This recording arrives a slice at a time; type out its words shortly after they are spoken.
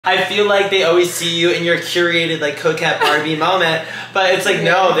I feel like they always see you in your curated like coquette Barbie moment, but it's like,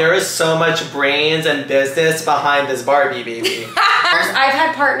 no, there is so much brains and business behind this Barbie baby. I've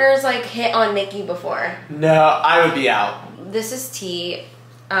had partners like hit on Nikki before. No, I would be out. This is tea.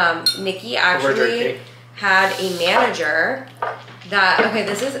 Nikki actually had a manager that, okay,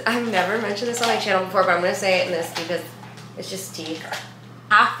 this is, I've never mentioned this on my channel before, but I'm gonna say it in this because it's just tea.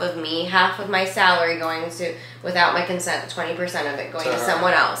 Half of my salary going to, without my consent, 20% of it going to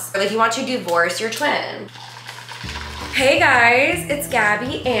someone else. Like, you want to divorce your twin. Hey guys, it's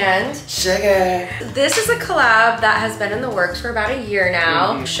Gabby and Sugar. This is a collab that has been in the works for about a year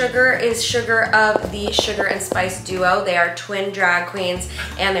now. Sugar is Sugar of the Sugar and Spice duo. They are twin drag queens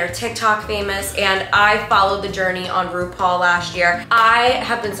and they're TikTok famous, and I followed the journey on RuPaul last year. I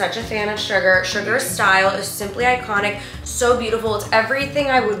have been such a fan of Sugar. Sugar's style is simply iconic, so beautiful. It's everything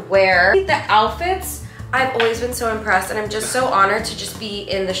I would wear. The outfits, I've always been so impressed, and I'm just so honored to just be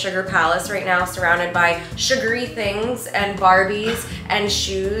in the Sugar Palace right now, surrounded by sugary things and Barbies and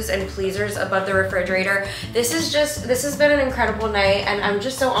shoes and pleasers above the refrigerator. This has been an incredible night, and I'm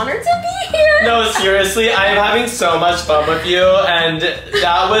just so honored to be here. No, seriously, I'm having so much fun with you, and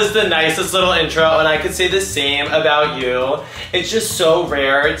that was the nicest little intro, and I could say the same about you. It's just so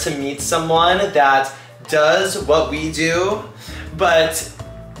rare to meet someone that does what we do, but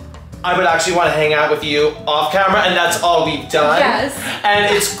I would actually want to hang out with you off camera, and that's all we've done. Yes.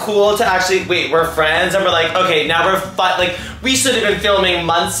 And it's cool to actually, wait, we're friends, and we're like, okay, now we're like, we should have been filming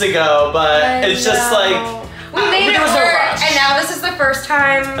months ago, but it's just like, we made it work, and now this is the first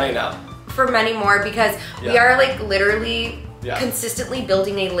time. I know. For many more, because we are like literally consistently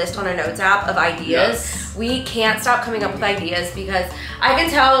building a list on a notes app of ideas. Yes. We can't stop coming up with ideas because I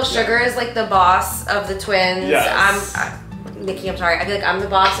can tell Sugar is like the boss of the twins. Yes. Nikki, I'm sorry. I feel like I'm the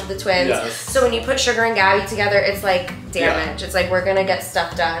boss of the twins. Yes. So when you put Sugar and Gabby together, it's like damage. It's like we're gonna get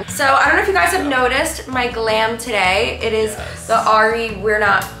stuff done. So I don't know if you guys have noticed my glam today. It is the Ari,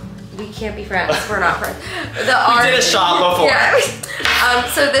 we can't be friends. We're not friends. We did a shot before. Yeah.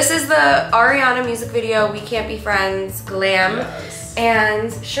 So this is the Ariana music video, We Can't Be Friends glam. Yes.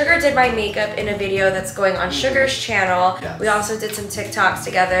 And Sugar did my makeup in a video that's going on Sugar's channel. Yes. We also did some TikToks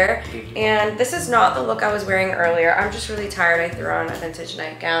together. And this is not the look I was wearing earlier. I'm just really tired. I threw on a vintage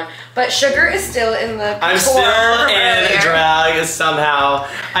nightgown. But Sugar is still in the I'm still in drag somehow.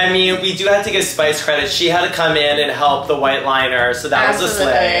 I mean, we do have to give Spice credit. She had to come in and help the white liner, so that was a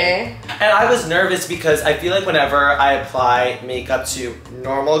slay. And I was nervous because I feel like whenever I apply makeup to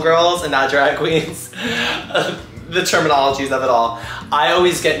normal girls and not drag queens, the terminologies of it all, I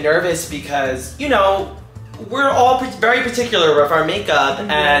always get nervous because, you know, we're all very particular with our makeup,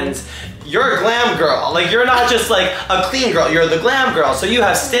 and you're a glam girl. Like, you're not just like a clean girl, you're the glam girl, so you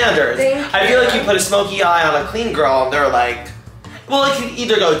have standards. I feel like you put a smoky eye on a clean girl and they're like, well, it can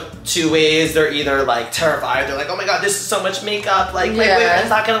either go two ways. They're either like terrified, they're like, oh my god, this is so much makeup, like my boyfriend's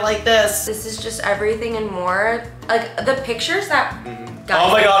not gonna like this. This is just everything and more. Like, the pictures that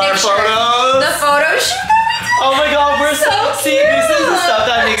oh my god, our photos! The photo shoot! Oh my god, we're so see, this is the stuff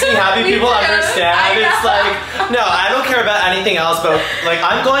that makes me happy. People understand. It's like, no, I don't care about anything else, but like,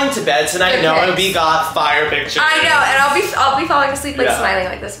 I'm going to bed tonight knowing we got fire pictures. I know, and I'll be falling asleep like smiling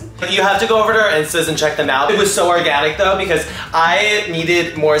like this. You have to go over to our Instas and check them out. It was so organic though, because I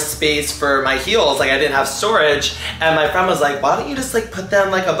needed more space for my heels. Like, I didn't have storage, and my friend was like, why don't you just like put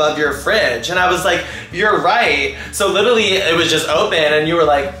them like above your fridge? And I was like, you're right. So literally it was just open, and you were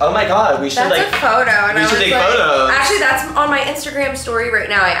like, oh my god, we should that's a photo, and we should take photos. Actually, that's on my Instagram story right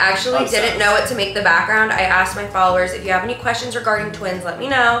now. I actually didn't know what to make the background. I asked my followers, if you have any questions regarding twins, let me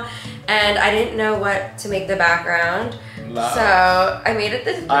know. And I didn't know what to make the background. Love. So I made it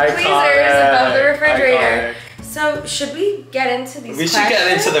the tweezers above the refrigerator. Iconic. So should we get into these questions? We should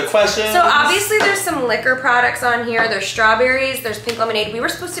get into the questions. So obviously there's some liquor products on here. There's strawberries, there's pink lemonade. We were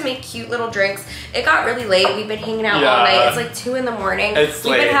supposed to make cute little drinks. It got really late. We've been hanging out all night. It's like 2 in the morning. We've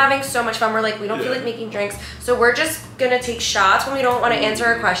been having so much fun. We're like, we don't feel like making drinks. So we're just gonna take shots when we don't want to answer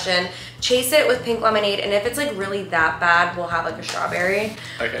a question. Chase it with pink lemonade, and if it's like really that bad, we'll have like a strawberry.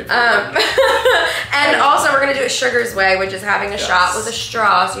 Okay. And also we're gonna do it Sugar's way, which is having a shot with a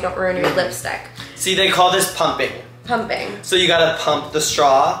straw so you don't ruin your lipstick. See, they call this pumping. Pumping. So you gotta pump the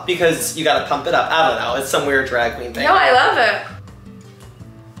straw because you gotta pump it up. I don't know, it's some weird drag queen thing. No, I love it.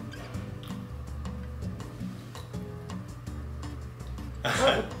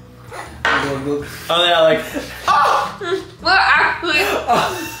 Oh, yeah, like, well, actually,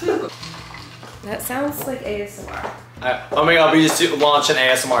 that sounds like ASMR. Oh my god, we just launched an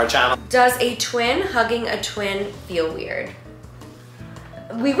ASMR channel. Does a twin hugging a twin feel weird?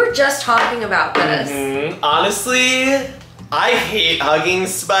 We were just talking about this. Honestly, I hate hugging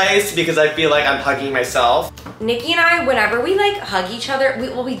Spice because I feel like I'm hugging myself. Nikki and I, whenever we like hug each other,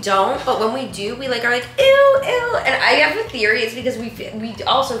 we don't, but when we do, we like are like, ew, ew. And I have a theory, it's because we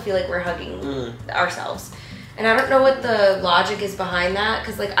also feel like we're hugging ourselves. And I don't know what the logic is behind that,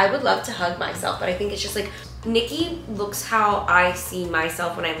 because like I would love to hug myself, but I think it's just like, Nikki looks how I see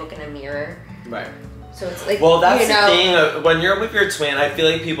myself when I look in a mirror. Right. So it's like, well, that's the thing. When you're with your twin, I feel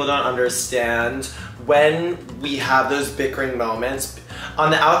like people don't understand when we have those bickering moments.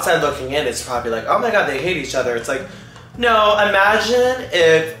 On the outside looking in, it's probably like, oh my god, they hate each other. It's like, no, imagine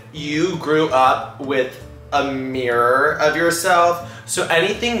if you grew up with a mirror of yourself. So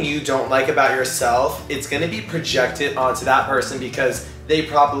anything you don't like about yourself, it's going to be projected onto that person because they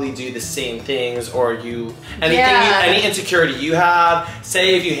probably do the same things, or any insecurity you have.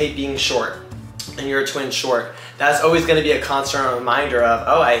 Say if you hate being short and you're a twin short, that's always going to be a constant reminder of,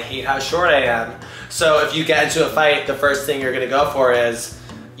 oh, I hate how short I am. So if you get into a fight, the first thing you're going to go for is,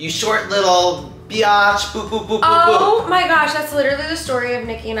 you short little biatch, boop, boop, boop, boop, oh my gosh, that's literally the story of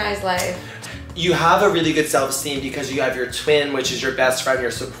Nikki and I's life. You have a really good self-esteem because you have your twin, which is your best friend,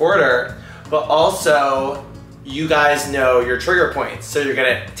 your supporter, but also you guys know your trigger points, so you're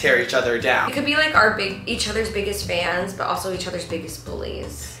gonna tear each other down. We could be like each other's biggest fans, but also each other's biggest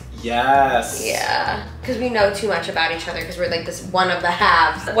bullies. Yes. Yeah, because we know too much about each other because we're like this one of the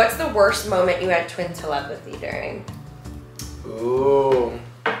halves. What's the worst moment you had twin telepathy during? Ooh.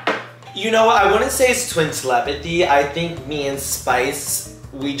 You know what, I wouldn't say it's twin telepathy. I think me and Spice,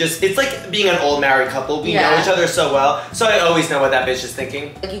 it's like being an old married couple. We know each other so well, so I always know what that bitch is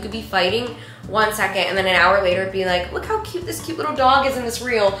thinking. Like, you could be fighting 1 second and then an hour later it'd be like, look how cute this cute little dog is in this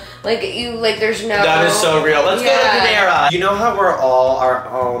reel. Like, there's no... That is so real. Let's go to Panera. You know how we're all our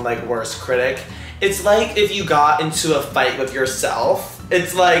own, like, worst critic? It's like if you got into a fight with yourself.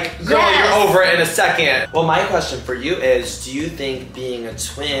 It's like, girl, you're over it in a second. Well, my question for you is, do you think being a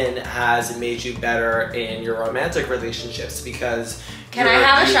twin has made you better in your romantic relationships? Because... Can I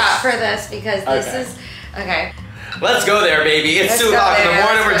have a shot for this? Because this is... Okay. Let's go there, baby. It's 2 o'clock in the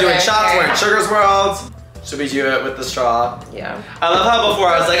morning. We're doing shots. We're in Sugar's World. Should we do it with the straw? Yeah. I love how before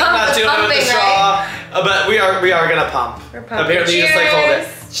I was like, I'm not doing it with the straw. But we are gonna pump. We're pumping. Apparently you just like hold it.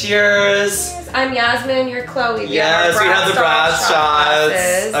 Cheers. I'm Yasmin, you're Chloe. Yes, we have the brass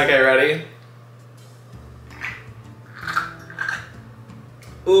shots. Okay, ready?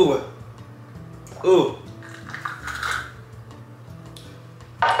 Ooh. Ooh.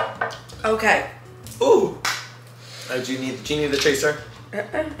 Okay. Ooh. Do you need the chaser?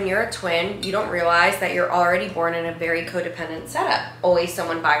 When you're a twin, you don't realize that you're already born in a very codependent setup. Always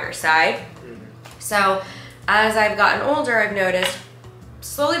someone by your side. So as I've gotten older, I've noticed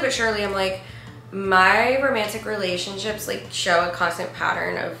slowly but surely, I'm like, my romantic relationships like show a constant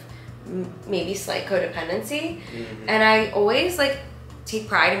pattern of maybe slight codependency. And I always like take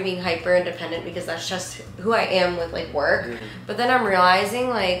pride in being hyper independent because that's just who I am with like work. But then I'm realizing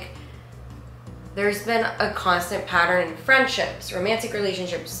like there's been a constant pattern in friendships, romantic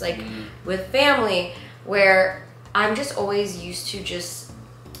relationships, like with family, where I'm just always used to just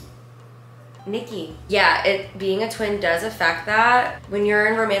Nikki. Yeah, being a twin does affect that. When you're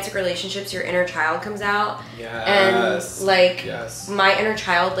in romantic relationships, your inner child comes out. Yes. And like my inner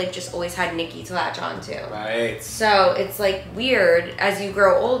child like just always had Nikki to latch on to. Right. So it's like weird as you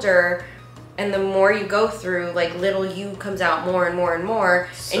grow older and the more you go through, like little you comes out more and more and more.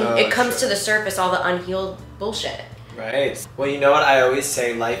 So and it comes to the surface, all the unhealed bullshit. Right. Well, you know what I always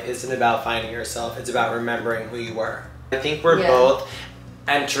say, life isn't about finding yourself, it's about remembering who you were. I think we're both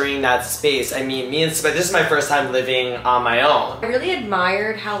entering that space. I mean, me and Spice, this is my first time living on my own. I really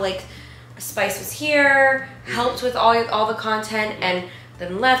admired how like Spice was here, helped with all the content, and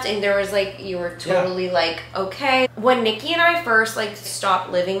then left, and there was like, you were totally like, okay. When Nikki and I first like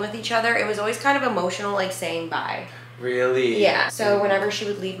stopped living with each other, it was always kind of emotional, like saying bye. Really? Yeah. So whenever she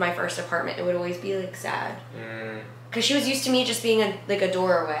would leave my first apartment, it would always be like sad. Because she was used to me just being like a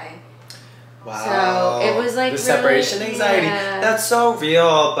doorway. Wow. So it was like the separation anxiety. That's so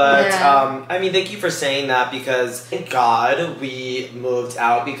real. But I mean, thank you for saying that, because thank God we moved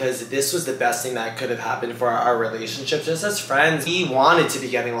out, because this was the best thing that could have happened for our relationship. Just as friends, we wanted to be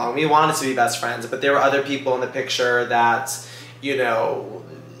getting along. We wanted to be best friends, but there were other people in the picture that, you know,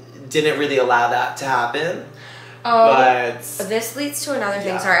 didn't really allow that to happen. Oh, but this leads to another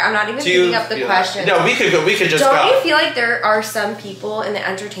thing. Sorry, I'm not even picking up the question. No, we could just go. Don't you feel like there are some people in the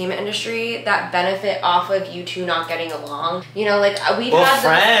entertainment industry that benefit off of you two not getting along? You know, like we've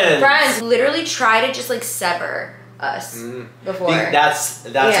had friends literally try to just like sever us before. That's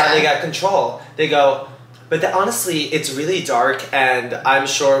how they got control. They go, but honestly, it's really dark, and I'm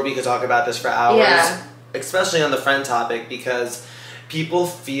sure we could talk about this for hours. especially on the friend topic, because people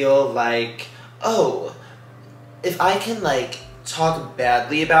feel like, oh, if I can like talk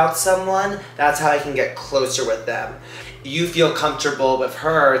badly about someone, that's how I can get closer with them. You feel comfortable with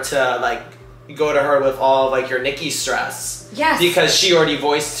her to like go to her with all of like your Nikki stress. Yes. Because she already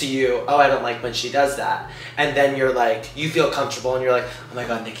voiced to you, oh, I don't like when she does that. And then you're like, you feel comfortable and you're like, oh my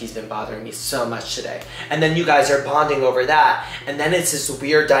God, Nikki's been bothering me so much today. And then you guys are bonding over that. And then it's this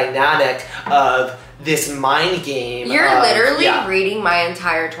weird dynamic of this mind game. You're literally reading my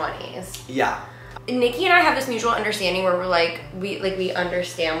entire 20s. Yeah. Nikki and I have this mutual understanding where we're like, we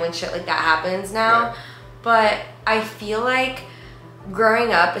understand when shit like that happens now. Right. But I feel like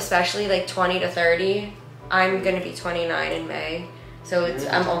growing up, especially like 20 to 30, I'm gonna be 29 in May. So it's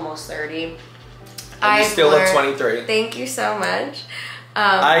I'm almost 30. And you still look 23. Thank you so much.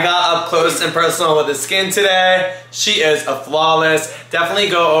 I got up close and personal with the skin today. She is a flawless. Definitely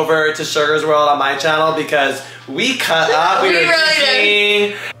go over to Sugar's World on my channel because we cut up. We were really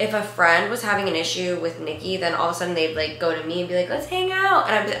did. If a friend was having an issue with Nikki, then all of a sudden they'd like go to me and be like, let's hang out.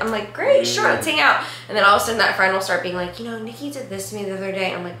 And I'm like, great, sure, let's hang out. And then all of a sudden that friend will start being like, you know, Nikki did this to me the other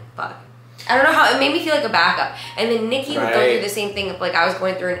day. And I'm like, fuck. I don't know how, it made me feel like a backup. And then Nikki would go through the same thing. If like I was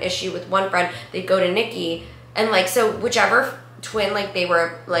going through an issue with one friend, they'd go to Nikki. And like, so whichever twin like they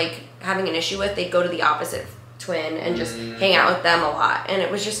were like having an issue with, they'd go to the opposite twin and just hang out with them a lot. And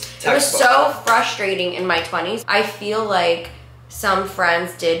it was just, it was so frustrating in my 20s. I feel like some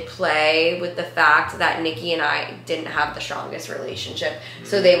friends did play with the fact that Nikki and I didn't have the strongest relationship.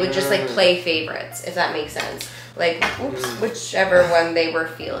 So they would just like play favorites, if that makes sense. Like, oops, whichever one they were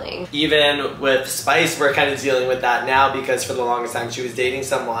feeling. Even with Spice, we're kind of dealing with that now because for the longest time she was dating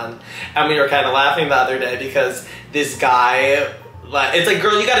someone. And we were kind of laughing the other day because this guy, like, it's like,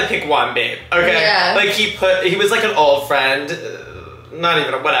 girl, you gotta pick one, babe, okay? Yeah. Like, he was like an old friend, not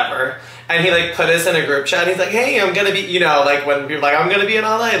even, whatever. And he like put us in a group chat. He's like, hey, I'm gonna be, you know, like when you're like, I'm gonna be in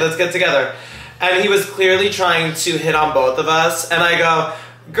LA, let's get together. And he was clearly trying to hit on both of us. And I go,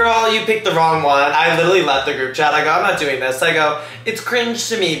 girl, you picked the wrong one. I literally left the group chat. I go, I'm not doing this. I go, it's cringe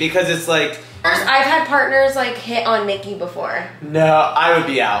to me because it's like... I've had partners like hit on Nikki before. No, I would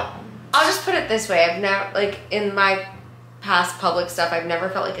be out. I'll just put it this way. I've never, like in my past public stuff, I've never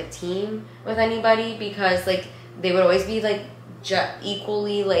felt like a team with anybody because like they would always be like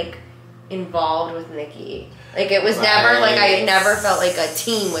equally like involved with Nikki. Like it was never like I never felt like a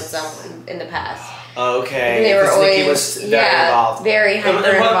team with someone in the past. Okay. They were always Nikki was very involved. Very hyper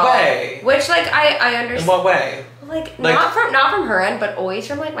involved. In what way? Which like I understand. In what way? Like not from her end, but always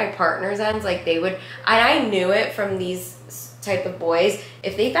from like my partner's ends. Like they would, and I knew it from these type of boys.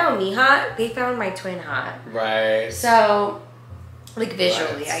 If they found me hot, they found my twin hot. Right. So, like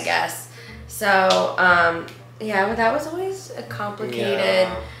visually, I guess. So, yeah, but that was always a complicated.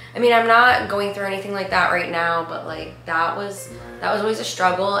 Yeah. I mean, I'm not going through anything like that right now, but like that was always a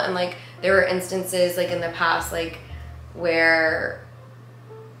struggle, and like there were instances like in the past like where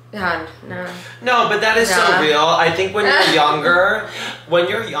no, but that is so real. I think when you're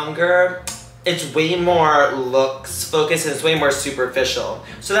younger, it's way more looks focused and it's way more superficial.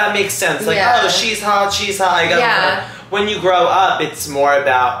 So that makes sense. Like, oh, she's hot, I got her. When you grow up, it's more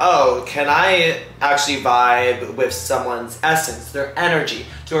about, oh, can I actually vibe with someone's essence, their energy?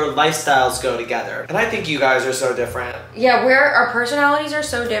 Do our lifestyles go together? And I think you guys are so different. Yeah, our personalities are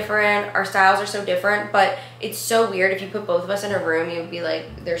so different, our styles are so different, but it's so weird. If you put both of us in a room, you'd be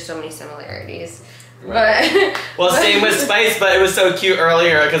like, there's so many similarities. Right. Well, same with Spice, but it was so cute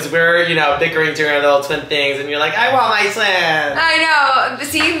earlier because we're, you know, bickering to our little twin things, and you're like, I want my twin. I know.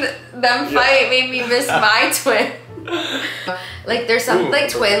 Seeing them fight made me miss my twin. Like, there's some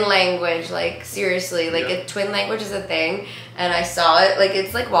like twin language. Like, seriously, like a twin language is a thing, and I saw it. Like,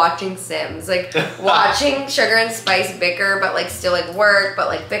 it's like watching Sims. Like watching Sugar and Spice bicker, but like still like work, but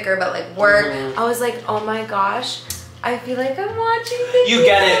like bicker, but like work. I was like, oh my gosh. I feel like I'm watching the You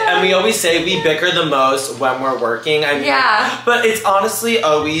get it, and we always say we bicker the most when we're working. I mean, but it's honestly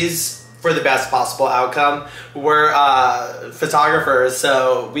always for the best possible outcome. We're photographers,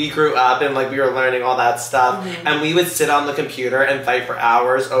 so we grew up and like we were learning all that stuff, and we would sit on the computer and fight for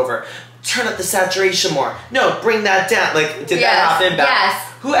hours over, turn up the saturation more. No, bring that down. Like, did that happen back? Yes.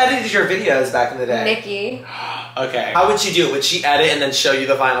 Who edited your videos back in the day? Nikki. Okay. How would she do it? Would she edit and then show you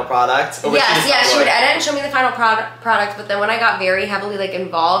the final product? Or Yes, she would edit and show me the final product, but then when I got very heavily like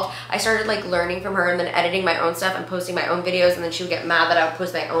involved, I started like learning from her and then editing my own stuff and posting my own videos, and then she would get mad that I would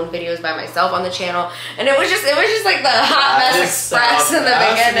post my own videos by myself on the channel. And it was just like the hot mess express in the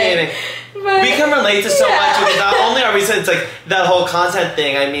beginning. But we can relate to so much because not only are we saying it's like that whole content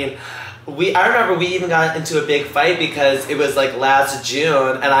thing, I mean, I remember we even got into a big fight because it was like last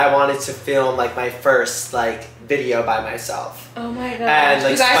June and I wanted to film like my first like video by myself. Oh my god. And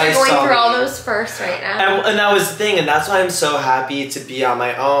like you guys Spice are going through me. all those firsts right now. And that was the thing, and that's why I'm so happy to be on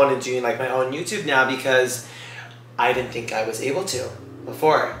my own and doing like my own YouTube now, because I didn't think I was able to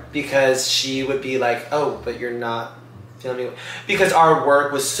before, because she would be like, oh, but you're not filming, because our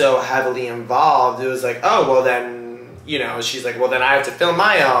work was so heavily involved. It was like, oh, well then, you know, she's like, well then I have to film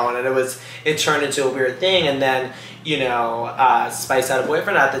my own, and it turned into a weird thing. And then, you know, Spice had a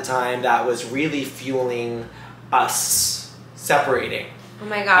boyfriend at the time that was really fueling us separating. Oh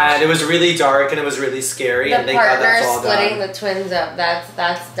my gosh. And it was really dark and it was really scary. The and thank God that's all splitting done. the twins up,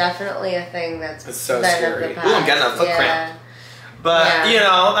 that's definitely a thing that's it's so been scary. Of the past. Ooh, I'm getting a foot cramp. But, you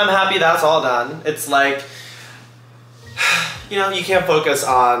know, I'm happy that's all done. It's like, you know, you can't focus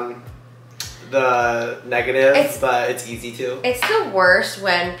on the negative, but it's easy to. It's the worst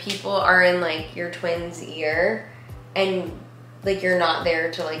when people are in, like, your twin's ear and, like, you're not there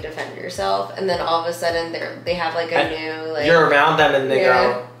to, like, defend yourself. And then all of a sudden they have, like, a new, like... You're around them and they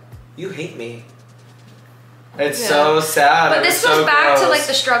go, you hate me. It's so sad. But this goes back to like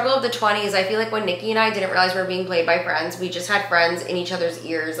the struggle of the 20s. I feel like when Nikki and I didn't realize we were being played by friends, we just had friends in each other's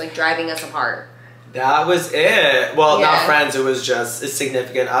ears, like driving us apart. That was it. Well, not friends. It was just a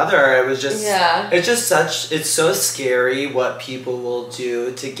significant other. It was just, it's just such, it's so scary what people will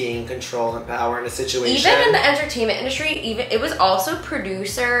do to gain control and power in a situation. Even in the entertainment industry, it was also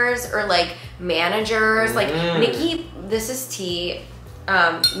producers or like managers. Like Nikki, this is tea.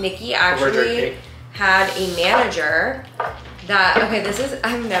 Nikki actually had a manager that, okay, this is,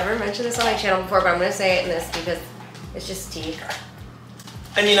 I've never mentioned this on my channel before, but I'm going to say it in this because it's just tea.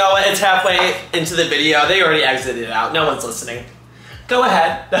 And you know what? It's halfway into the video. They already exited it out. No one's listening. Go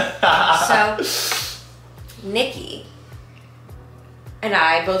ahead. So, Nikki and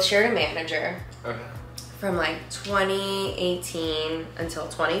I both shared a manager from like 2018 until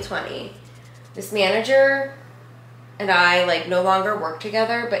 2020. This manager and I like no longer worked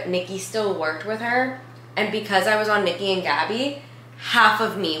together, but Nikki still worked with her. And because I was on Nikki and Gabi, half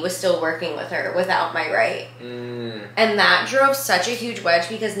of me was still working with her without my right. And that drove such a huge wedge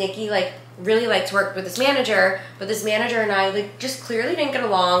because Nikki like really liked to work with this manager, but this manager and I like just clearly didn't get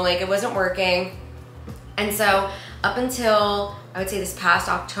along, like it wasn't working. And so up until I would say this past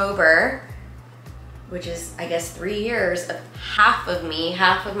October, which is I guess 3 years of half of me,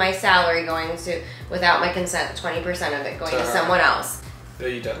 half of my salary going to, without my consent, 20% of it going to someone else.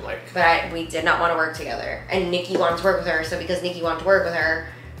 That you didn't like. But we did not want to work together. And Nikki wanted to work with her, so because Nikki wanted to work with her,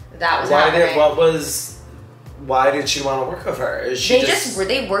 that was happening. Why did she want to work with her? Is she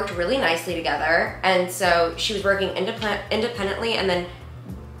they worked really nicely together, and so she was working independently, and then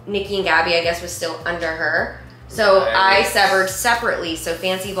Nikki and Gabi, I guess, was still under her. So I severed separately, so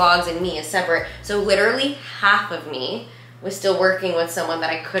Fancy Vlogs and me is separate. So literally half of me was still working with someone that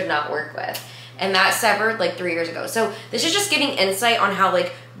I could not work with. And that severed like 3 years ago. So this is just giving insight on how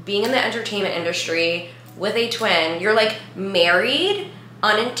like being in the entertainment industry with a twin, you're like married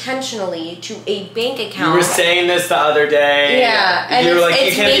unintentionally to a bank account. You were saying this the other day. Yeah, and you were like,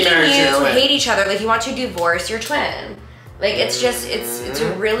 it's you can't be married to your twin. hate each other. Like you want to divorce your twin. Like it's just, it's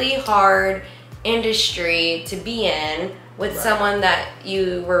a really hard industry to be in with someone that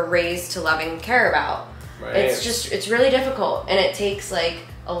you were raised to love and care about. It's really difficult, and it takes like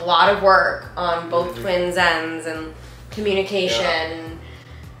a lot of work on both twins' ends and communication.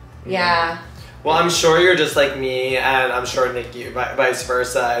 Well, I'm sure you're just like me, and I'm sure Nikki, vice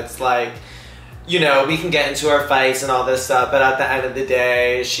versa. It's like, you know, we can get into our fights and all this stuff, but at the end of the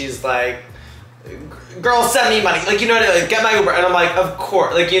day, she's like, girl, send me money. Like, you know what I mean? Like, get my Uber. And I'm like, of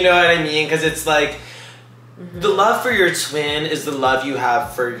course. Like, you know what I mean? Because it's like, the love for your twin is the love you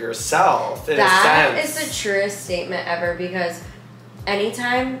have for yourself, in a sense. That is the truest statement ever, because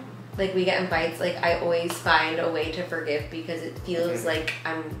anytime, like, we get in fights, like, I always find a way to forgive because it feels like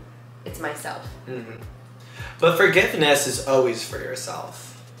it's myself. But forgiveness is always for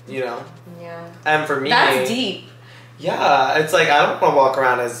yourself, you know? Yeah. And for me... That's deep. Yeah, it's like, I don't want to walk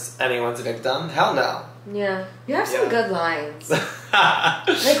around as anyone's victim. Hell no. Yeah. You have some good lines.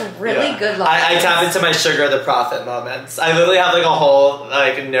 Like, really good lines. I tap into my Sugar the Prophet moments. I literally have, like, a whole,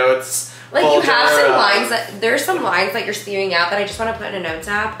 like, notes. Like, you have some lines that, there's some lines that you're spewing out that I just want to put in a notes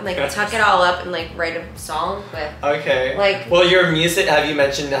app and, like, tuck it all up and, like, write a song with. Okay. Like. Well, your music, have you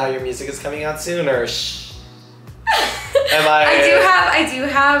mentioned how your music is coming out soon, or shh? I do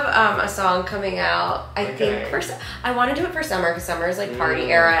have a song coming out. I think I want to do it for summer because summer is like party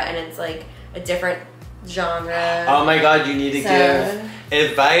era and it's like a different genre. Oh my god, you need to give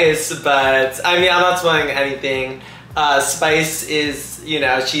advice, but I mean, I'm not spoiling anything. Spice is, you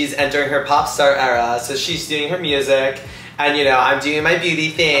know, she's entering her pop star era, so she's doing her music, and you know, I'm doing my beauty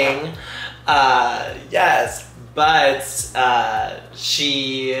thing. Yes, but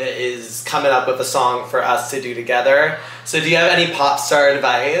she is coming up with a song for us to do together. So do you have any pop star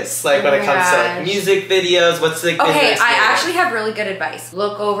advice? Like when it comes to like music videos, what's the Okay, I actually have really good advice.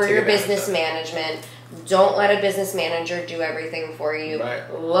 Look over your business management. Don't let a business manager do everything for you. Right.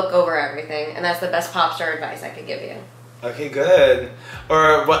 Look over everything. And that's the best pop star advice I could give you. Okay, good.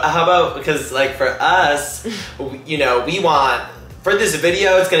 Or what, how about, because like for us, you know, we want, for this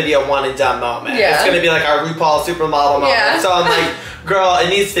video, it's going to be a one and done moment. Yeah. It's going to be like our RuPaul supermodel moment. Yeah. So I'm like, girl, it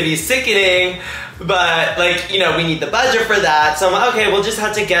needs to be sickening. But like, you know, we need the budget for that. So I'm like, okay, we'll just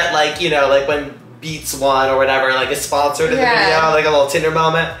have to get like, you know, like when Beats won or whatever, like a sponsor to the video, like a little Tinder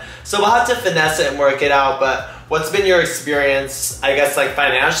moment. So we'll have to finesse it and work it out. But what's been your experience, I guess, like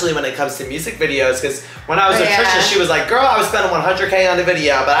financially when it comes to music videos? Because when I was with Trisha, she was like, girl, I was spending 100K on a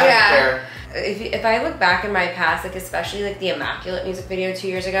video, but I don't care. If I look back in my past, like especially like the Immaculate music video 2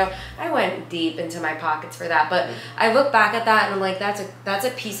 years ago, I went deep into my pockets for that. But I look back at that and I'm like, that's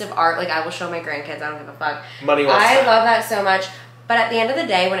a piece of art. Like I will show my grandkids. I don't give a fuck. Money well spent. I love that so much. But at the end of the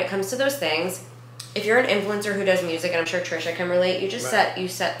day, when it comes to those things, if you're an influencer who does music, and I'm sure Trisha can relate, you just set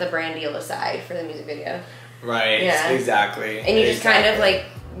the brand deal aside for the music video. Right. Yeah. Exactly. And you just kind of like,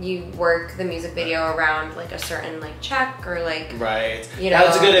 you work the music video around like a certain like check or like, you know,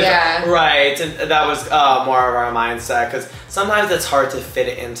 that's a good right, and that was more of our mindset, because sometimes it's hard to fit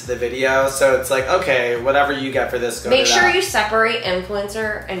it into the video, so it's like, okay, whatever you get for this, go make sure you separate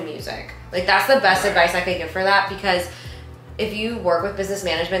influencer and music. Like that's the best advice I could give for that, because if you work with business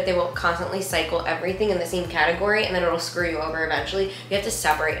management, they will constantly cycle everything in the same category, and then it'll screw you over eventually. You have to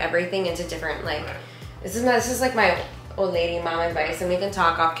separate everything into different, like, this is like my old lady mom advice, and we can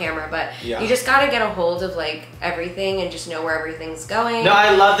talk off camera, but you just gotta get a hold of like everything and just know where everything's going. No,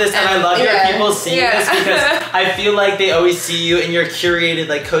 I love this, and I love your people seeing this, because I feel like they always see you in your curated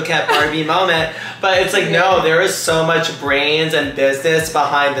like coquette Barbie moment, but it's like, no, there is so much brains and business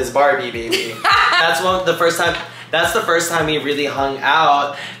behind this Barbie baby. That's the first time we really hung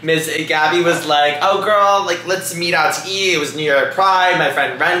out. Ms. Gabi was like, oh girl, like let's meet out to eat. It was New York Pride, my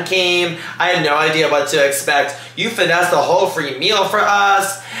friend Ren came. I had no idea what to expect. You finessed a whole free meal for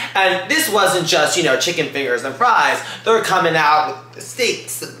us. And this wasn't just, you know, chicken fingers and fries. They were coming out with the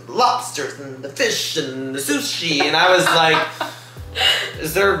steaks and the lobsters and the fish and the sushi. And I was like,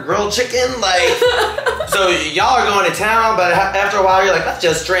 is there grilled chicken? Like, so y'all are going to town, but after a while you're like, let's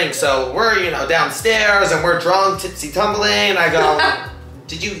just drink. So we're, you know, downstairs and we're drunk, tipsy tumbling. And I go,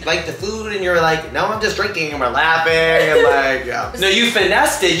 did you like the food? And you're like, no, I'm just drinking. And we're laughing and like, No, you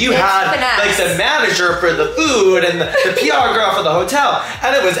finessed it. You had like the manager for the food and the PR girl for the hotel.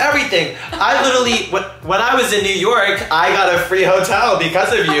 And it was everything. I literally, when I was in New York, I got a free hotel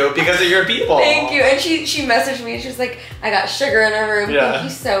because of you, because of your people. Thank you. And she messaged me and she was like, I got sugar in our room. Thank you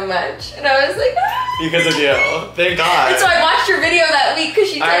so much. And I was like, because of you. Thank God. And so I watched your video that week because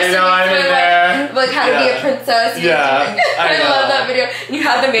she texted me like how to be a princess. I love that video. You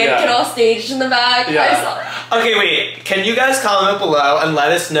had the mannequin all staged in the back. I saw it. Okay, wait. Can you guys comment below and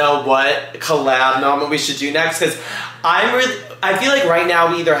let us know what collab moment we should do next? Because I feel like right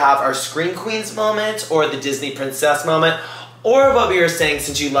now we either have our Scream Queens moment or the Disney Princess moment, or what we were saying,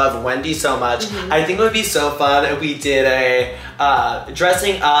 since you love Wendy so much, I think it would be so fun if we did a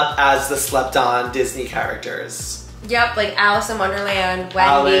dressing up as the slept-on Disney characters. Yep, like Alice in Wonderland,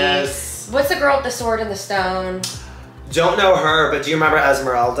 Wendy. Alice. What's the girl with the sword and the stone? Don't know her, but do you remember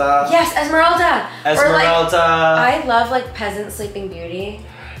Esmeralda? Yes, Esmeralda. Esmeralda. Or like, I love like Peasant Sleeping Beauty.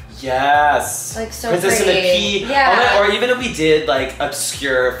 Yes. Like so Princess pretty. and the Pea. Yeah. Or even if we did like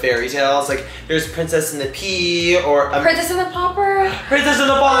obscure fairy tales, like there's Princess and the Pea or Princess and the Pauper. Princess and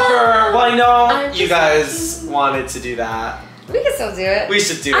the Pauper. Well, I know you guys wanted to do that. We can still do it. We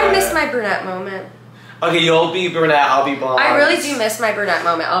should do it. I miss my brunette moment. Okay, you'll be brunette, I'll be blonde. I really do miss my brunette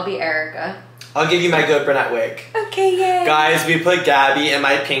moment. I'll be Erica. I'll give you my good brunette wig. Okay, yay. Guys, we put Gabi in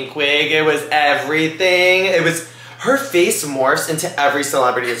my pink wig. It was everything. It was... Her face morphs into every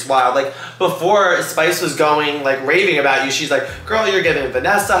celebrity. It's wild. Like, before Spice was going, like, raving about you, she's like, girl, you're giving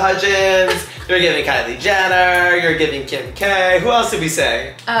Vanessa Hudgens, you're giving Kylie Jenner, you're giving Kim K. Who else did we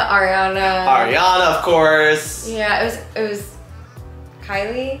say? Ariana. Ariana, of course. Yeah, it was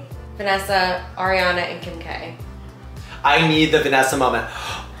Kylie, Vanessa, Ariana, and Kim K. I need the Vanessa moment.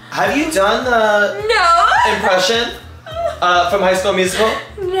 Have you done the impression from High School Musical?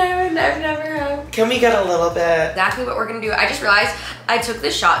 No, I've never have. Can we get a little bit? Exactly what we're gonna do. I just realized I took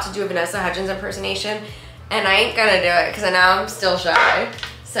this shot to do a Vanessa Hudgens impersonation, and I ain't gonna do it because now I'm still shy.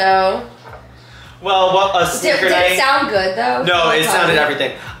 So. Well, what a secret. Did it sound good though? No, it sounded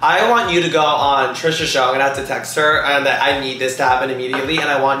everything. I want you to go on Trisha's show. I'm gonna have to text her, and that I need this to happen immediately. And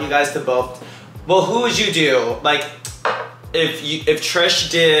I want you guys to both. Well, who would you do? Like, if Trish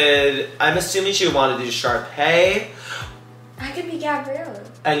did, I'm assuming she would want to do Sharpay. I could be Gabriella.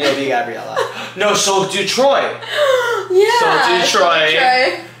 And you'll be Gabriella. No, so do Troy. Yeah. So do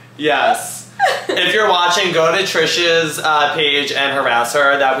Troy. Yes. If you're watching, go to Trish's page and harass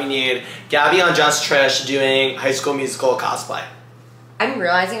her that we need Gabby on Just Trish doing High School Musical cosplay. I'm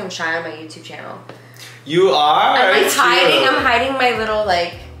realizing I'm shy on my YouTube channel. You are? I'm like I'm hiding my little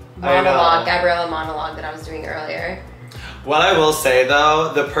like monologue, Gabriella monologue that I was doing earlier. What I will say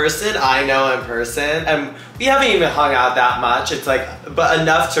though, the person I know in person, and we haven't even hung out that much, it's like, but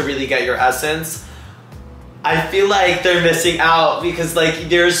enough to really get your essence. I feel like they're missing out because like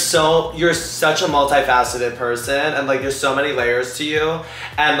you're such a multifaceted person and like there's so many layers to you,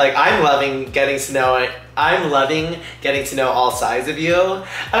 and like I'm loving getting to know all sides of you, and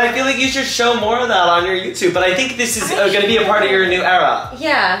I feel like you should show more of that on your YouTube. But I think this is going to be a part of your new era.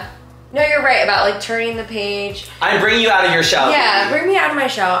 Yeah. No, you're right about like turning the page. I'm bringing you out of your shell. Yeah, bring me out of my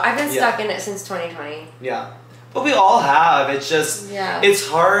shell. I've been stuck in it since 2020. Yeah. But we all have. It's just, it's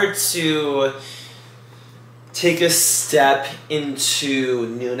hard to take a step into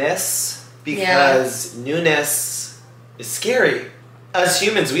newness because newness is scary. As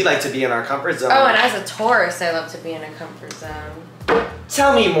humans, we like to be in our comfort zone. Oh, and as a Taurus, I love to be in a comfort zone.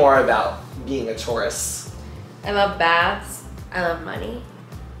 Tell me more about being a Taurus. I love baths. I love money.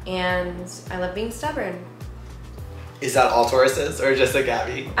 And I love being stubborn. Is that all Tauruses or just a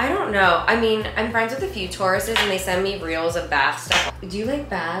Gabby? I don't know. I mean, I'm friends with a few Tauruses and they send me reels of bath stuff. Do you like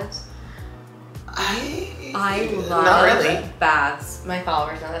baths? I love baths. My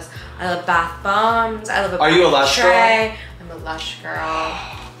followers know this. I love bath bombs. I love a Are you a Lush girl? I'm a Lush girl.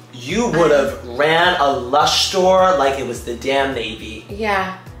 You would have ran a Lush store like it was the damn Navy.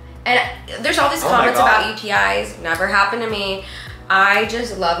 Yeah. And there's all these comments about UTIs. Never happened to me. I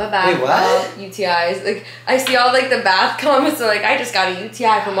just love a bath bomb. UTIs. Like I see all like the bath comments. So like I just got a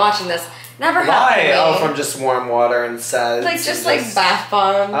UTI from watching this. Never happened to me. Oh, from just warm water and suds. Like just like bath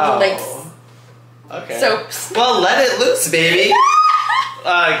bombs. Like okay. Soaps. Well, let it loose, baby.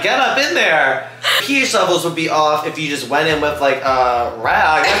 Get up in there. pH levels would be off if you just went in with like a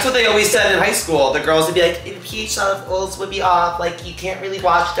rag. That's what they always said in high school. The girls would be like, pH levels would be off. Like you can't really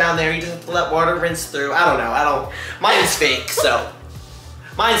wash down there. You just have to let water rinse through. I don't know. Mine's fake, so.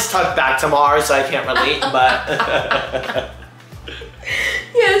 Mine's tucked back to Mars, so I can't relate, but.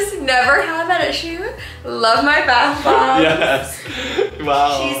 Yes, never had that issue. Love my bath bomb. Yes.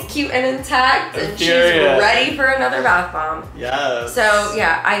 Wow. She's cute and intact, and she's ready for another bath bomb. Yes. So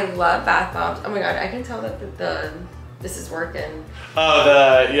yeah, I love bath bombs. Oh my god, I can tell that this is working. Oh,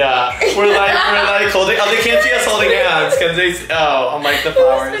 we're like holding. Oh, they can't see us holding hands because they. Oh, I'm like the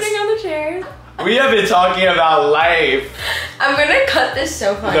flowers. Sitting on the chairs. We have been talking about life. I'm gonna cut this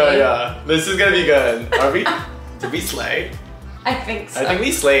so funny. No, yeah, this is gonna be good. Are we? Did we slay? I think so. I think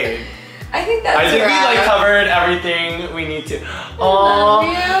we slayed. I think that's I think we like covered everything we need to.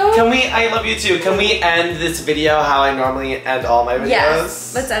 Aww. Can we? I love you too. Can we end this video how I normally end all my videos?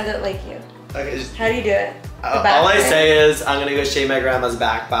 Yes. Let's end it like you. Okay. How do you do it? All I say is I'm gonna go shave my grandma's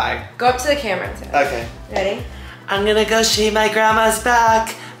back. Bye. Go up to the camera and say it. Okay. Ready? I'm gonna go shave my grandma's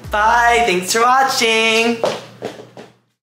back. Bye. Thanks for watching.